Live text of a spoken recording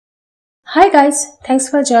Hi guys, thanks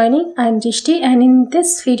for joining. I'm Jishti and in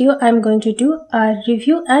this video I'm going to do a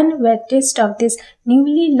review and wear test of this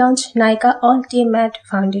newly launched Nykaa All Day Matte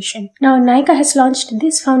Foundation. Now Nykaa has launched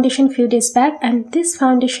this foundation few days back and this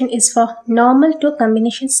foundation is for normal to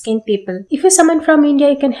combination skin people. If you're someone from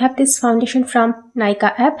India, you can have this foundation from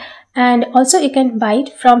Nykaa app, and also you can buy it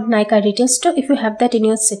from Nykaa retail store if you have that in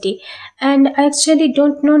your city. And I actually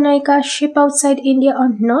don't know Nykaa ship outside India or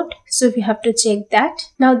not, so you have to check that.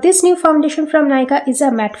 Now this new foundation from Nykaa is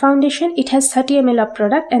a matte foundation. It has 30 ml of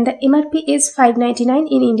product and the MRP is $5.99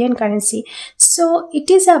 in Indian currency. So it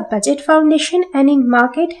is a budget foundation, and in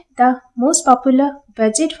market the most popular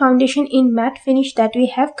budget foundation in matte finish that we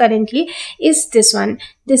have currently is this one.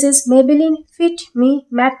 This is Maybelline Fit Me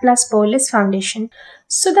Matte+Poreless foundation.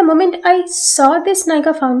 So the moment I saw this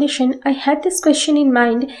Nykaa foundation, I had this question in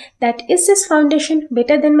mind that is this foundation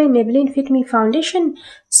better than my Maybelline Fit Me foundation?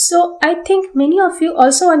 So I think many of you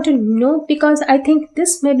also want to know, because I think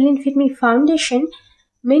this Maybelline Fit Me foundation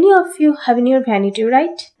many of you have in your vanity,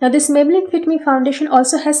 right? Now this Maybelline Fit Me foundation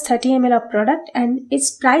also has 30 ml of product and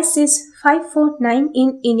its price is $549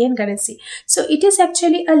 in Indian currency. So it is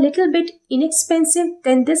actually a little bit inexpensive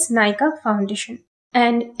than this Nykaa foundation.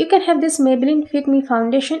 And you can have this Maybelline Fit Me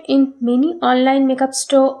foundation in many online makeup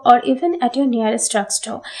store or even at your nearest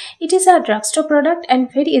drugstore. It is a drugstore product and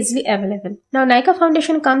very easily available. Now Nykaa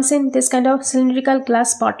foundation comes in this kind of cylindrical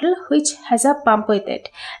glass bottle which has a pump with it.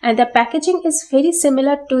 And the packaging is very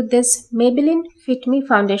similar to this Maybelline Fit Me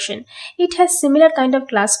foundation. It has similar kind of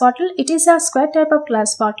glass bottle. It is a square type of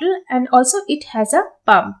glass bottle and also it has a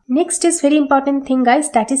pump. Next is very important thing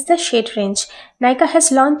guys, that is the shade range. Nykaa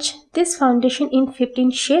has launched this foundation in 15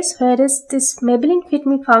 shades, whereas this Maybelline Fit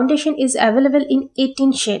Me foundation is available in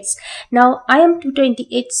 18 shades. Now I am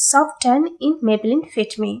 228 soft tan in Maybelline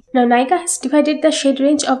Fit Me. Now Nykaa has divided the shade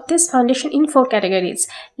range of this foundation in 4 categories: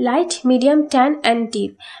 light, medium, tan and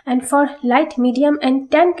deep. And for light, medium and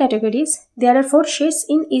tan categories, there are 4 shades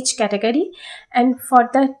in each category, and for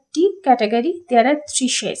the deep category there are 3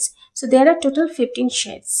 shades. So there are total 15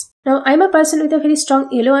 shades. Now I'm a person with a very strong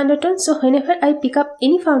yellow undertone, so whenever I pick up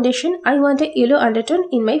any foundation, I want a yellow undertone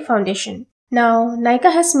in my foundation. Now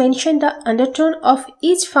Nykaa has mentioned the undertone of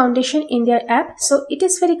each foundation in their app, so it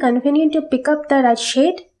is very convenient to pick up the right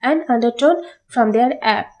shade and undertone from their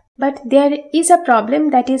app. But there is a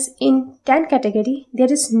problem, that is in tan category,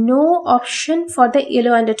 there is no option for the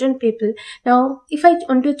yellow undertone people. Now if I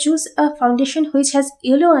want to choose a foundation which has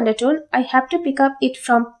yellow undertone, I have to pick up it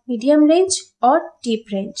from medium range or deep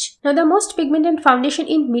range. Now the most pigmented foundation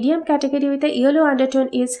in medium category with a yellow undertone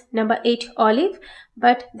is number 8 Olive,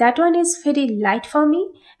 but that one is very light for me.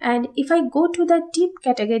 And if I go to the deep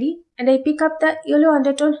category and I pick up the yellow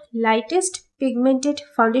undertone lightest pigmented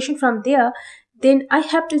foundation from there, then I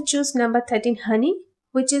have to choose number 13 Honey,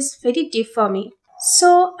 which is very deep for me.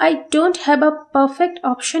 So I don't have a perfect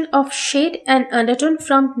option of shade and undertone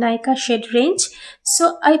from Nykaa shade range.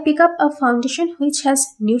 So I pick up a foundation which has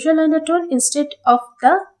neutral undertone instead of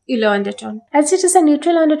the yellow undertone. As it is a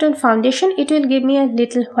neutral undertone foundation, it will give me a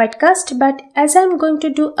little white cast, but as I am going to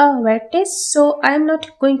do a wear test, so I am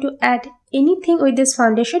not going to add anything with this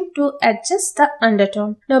foundation to adjust the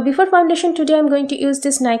undertone. Now before foundation, today I am going to use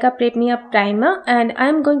this Nykaa Prep Me Up primer, and I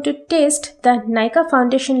am going to test the Nykaa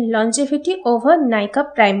foundation longevity over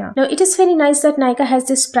Nykaa primer. Now it is very nice that Nykaa has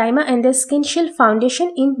this primer and the Skin Shield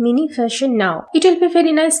foundation in mini version now. It will be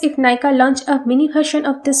very nice if Nykaa launch a mini version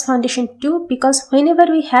of this foundation too, because whenever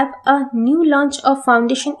we have a new launch of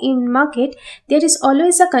foundation in market, there is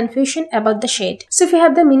always a confusion about the shade. So if you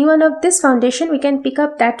have the mini one of this foundation, we can pick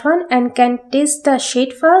up that one and can taste the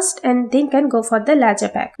shade first and then can go for the larger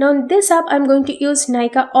pack. Now on this app, I'm going to use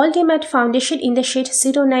Nykaa All Day Matte foundation in the shade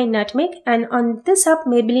 09 Nutmeg, and on this app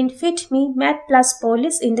Maybelline Fit Me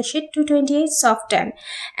Matte+Poreless in the shade 228 Soft Tan.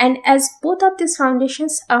 And as both of these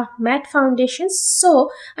foundations are matte foundations,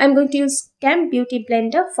 so I'm going to use Cam Beauty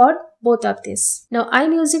Blender for both of this. Now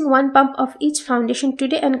I'm using 1 pump of each foundation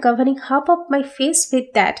today and covering half of my face with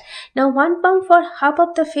that. Now 1 pump for half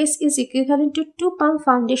of the face is equivalent to 2 pump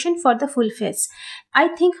foundation for the full face. I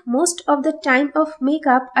think most of the time of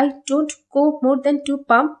makeup, I don't go more than 2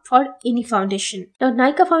 pump for any foundation. Now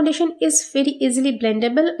Nykaa foundation is very easily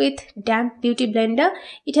blendable with Damp Beauty Blender.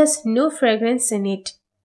 It has no fragrance in it.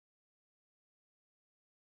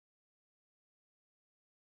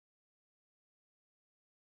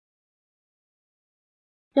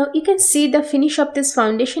 Now you can see the finish of this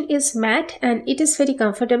foundation is matte and it is very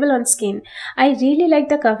comfortable on skin. I really like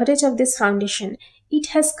the coverage of this foundation. It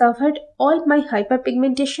has covered all my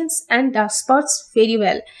hyperpigmentations and dark spots very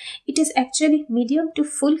well. It is actually medium to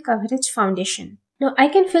full coverage foundation. Now I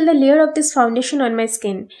can feel the layer of this foundation on my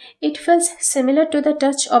skin. It feels similar to the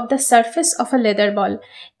touch of the surface of a leather ball.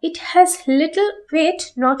 It has little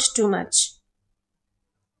weight, not too much.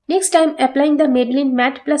 Next, I am applying the Maybelline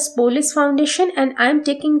Matte+Poreless foundation, and I am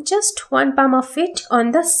taking just one palm of it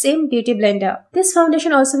on the same beauty blender. This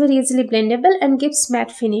foundation also very easily blendable and gives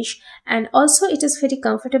matte finish, and also it is very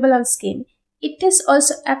comfortable on skin. It is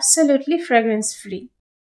also absolutely fragrance free.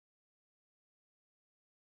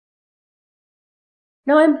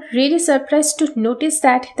 Now I am really surprised to notice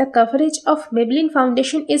that the coverage of Maybelline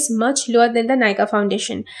foundation is much lower than the Nykaa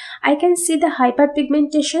foundation. I can see the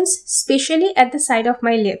hyperpigmentations, especially at the side of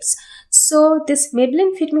my lips. So this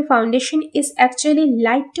Maybelline Fit Me foundation is actually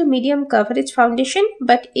light to medium coverage foundation,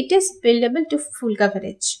 but it is buildable to full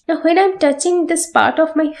coverage. Now when I am touching this part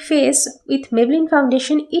of my face with Maybelline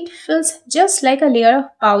foundation, it feels just like a layer of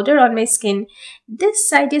powder on my skin. This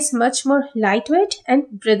side is much more lightweight and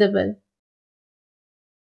breathable.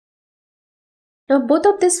 Now both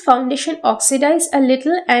of this foundation oxidize a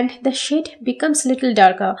little and the shade becomes little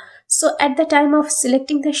darker. So at the time of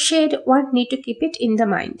selecting the shade, one need to keep it in the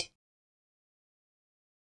mind.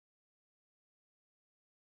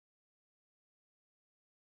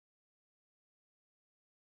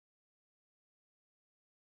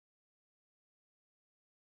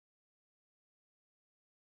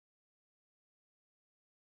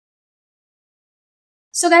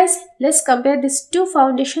 So guys, let's compare these two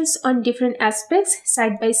foundations on different aspects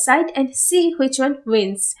side by side and see which one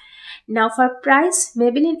wins. Now for price,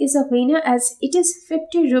 Maybelline is a winner as it is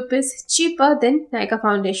 50 rupees cheaper than Nykaa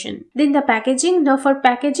foundation. Then the packaging, now for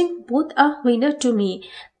packaging, both are winner to me.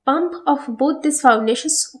 Pump of both these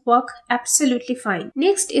foundations work absolutely fine.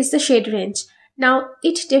 Next is the shade range. Now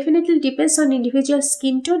it definitely depends on individual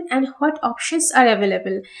skin tone and what options are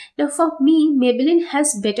available. Now for me, Maybelline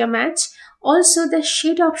has better match. Also, the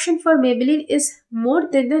shade option for Maybelline is more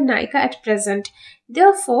than the Nykaa at present.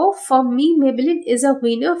 Therefore, for me, Maybelline is a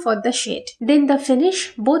winner for the shade. Then the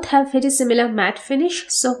finish, both have very similar matte finish,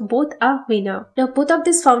 so both are winner. Now, both of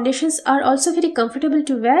these foundations are also very comfortable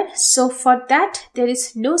to wear, so for that, there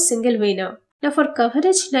is no single winner. Now for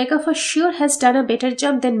coverage, Nykaa for sure has done a better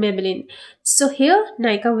job than Maybelline. So here,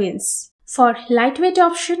 Nykaa wins. For lightweight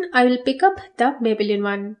option, I will pick up the Maybelline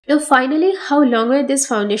one. Now finally, how long these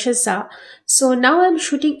foundations are. So now I am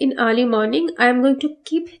shooting in early morning. I am going to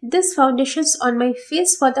keep these foundations on my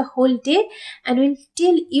face for the whole day and will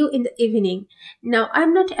tell you in the evening. Now I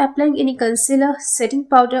am not applying any concealer, setting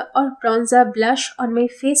powder or bronzer blush on my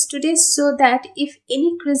face today so that if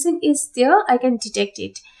any creasing is there, I can detect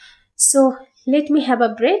it. So let me have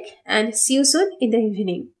a break and see you soon in the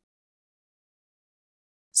evening.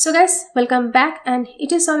 So guys, welcome back, and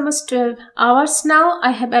it is almost 12 hours now.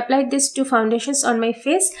 I have applied these two foundations on my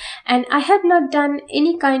face and I have not done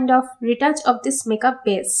any kind of retouch of this makeup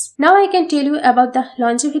base. Now I can tell you about the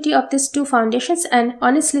longevity of these two foundations, and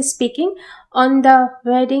honestly speaking, on the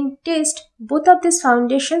wearing test, both of these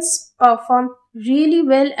foundations perform really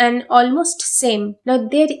well and almost same. Now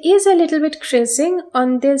there is a little bit creasing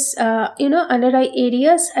on this under eye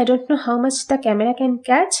areas. I don't know how much the camera can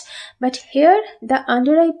catch, but here the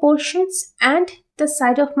under eye portions and the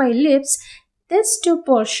side of my lips, these two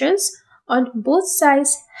portions on both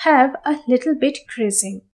sides have a little bit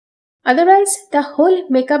creasing. Otherwise, the whole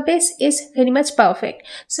makeup base is very much perfect.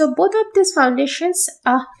 So both of these foundations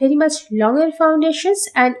are very much longer foundations,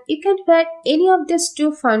 and you can wear any of these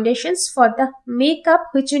two foundations for the makeup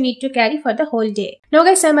which you need to carry for the whole day. Now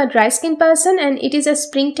guys, I'm a dry skin person and it is a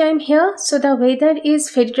springtime here, so the weather is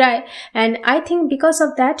very dry, and I think because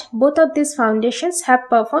of that both of these foundations have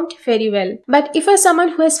performed very well. But if you're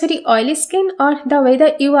someone who has very oily skin, or the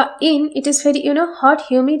weather you are in, it is very hot,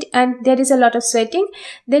 humid and there is a lot of sweating,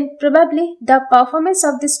 then probably the performance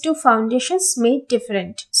of these two foundations may be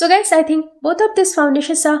different. So guys, I think both of these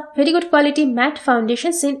foundations are very good quality matte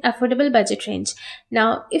foundations in affordable budget range.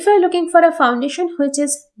 Now if you are looking for a foundation which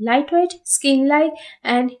is lightweight, skin-like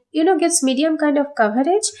and gives medium kind of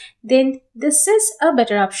coverage, then this is a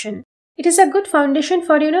better option. It is a good foundation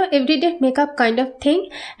for everyday makeup kind of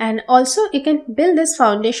thing, and also you can build this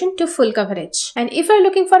foundation to full coverage. And if you are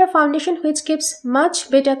looking for a foundation which gives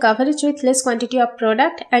much better coverage with less quantity of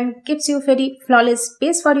product and gives you very flawless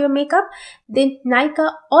base for your makeup, then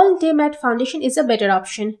Nykaa All Day Matte Foundation is a better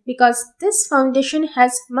option, because this foundation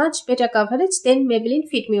has much better coverage than Maybelline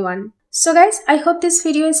Fit Me one. So guys, I hope this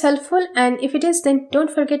video is helpful, and if it is, then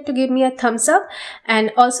don't forget to give me a thumbs up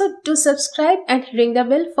and also do subscribe and ring the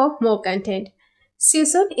bell for more content. See you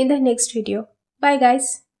soon in the next video. Bye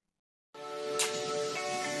guys.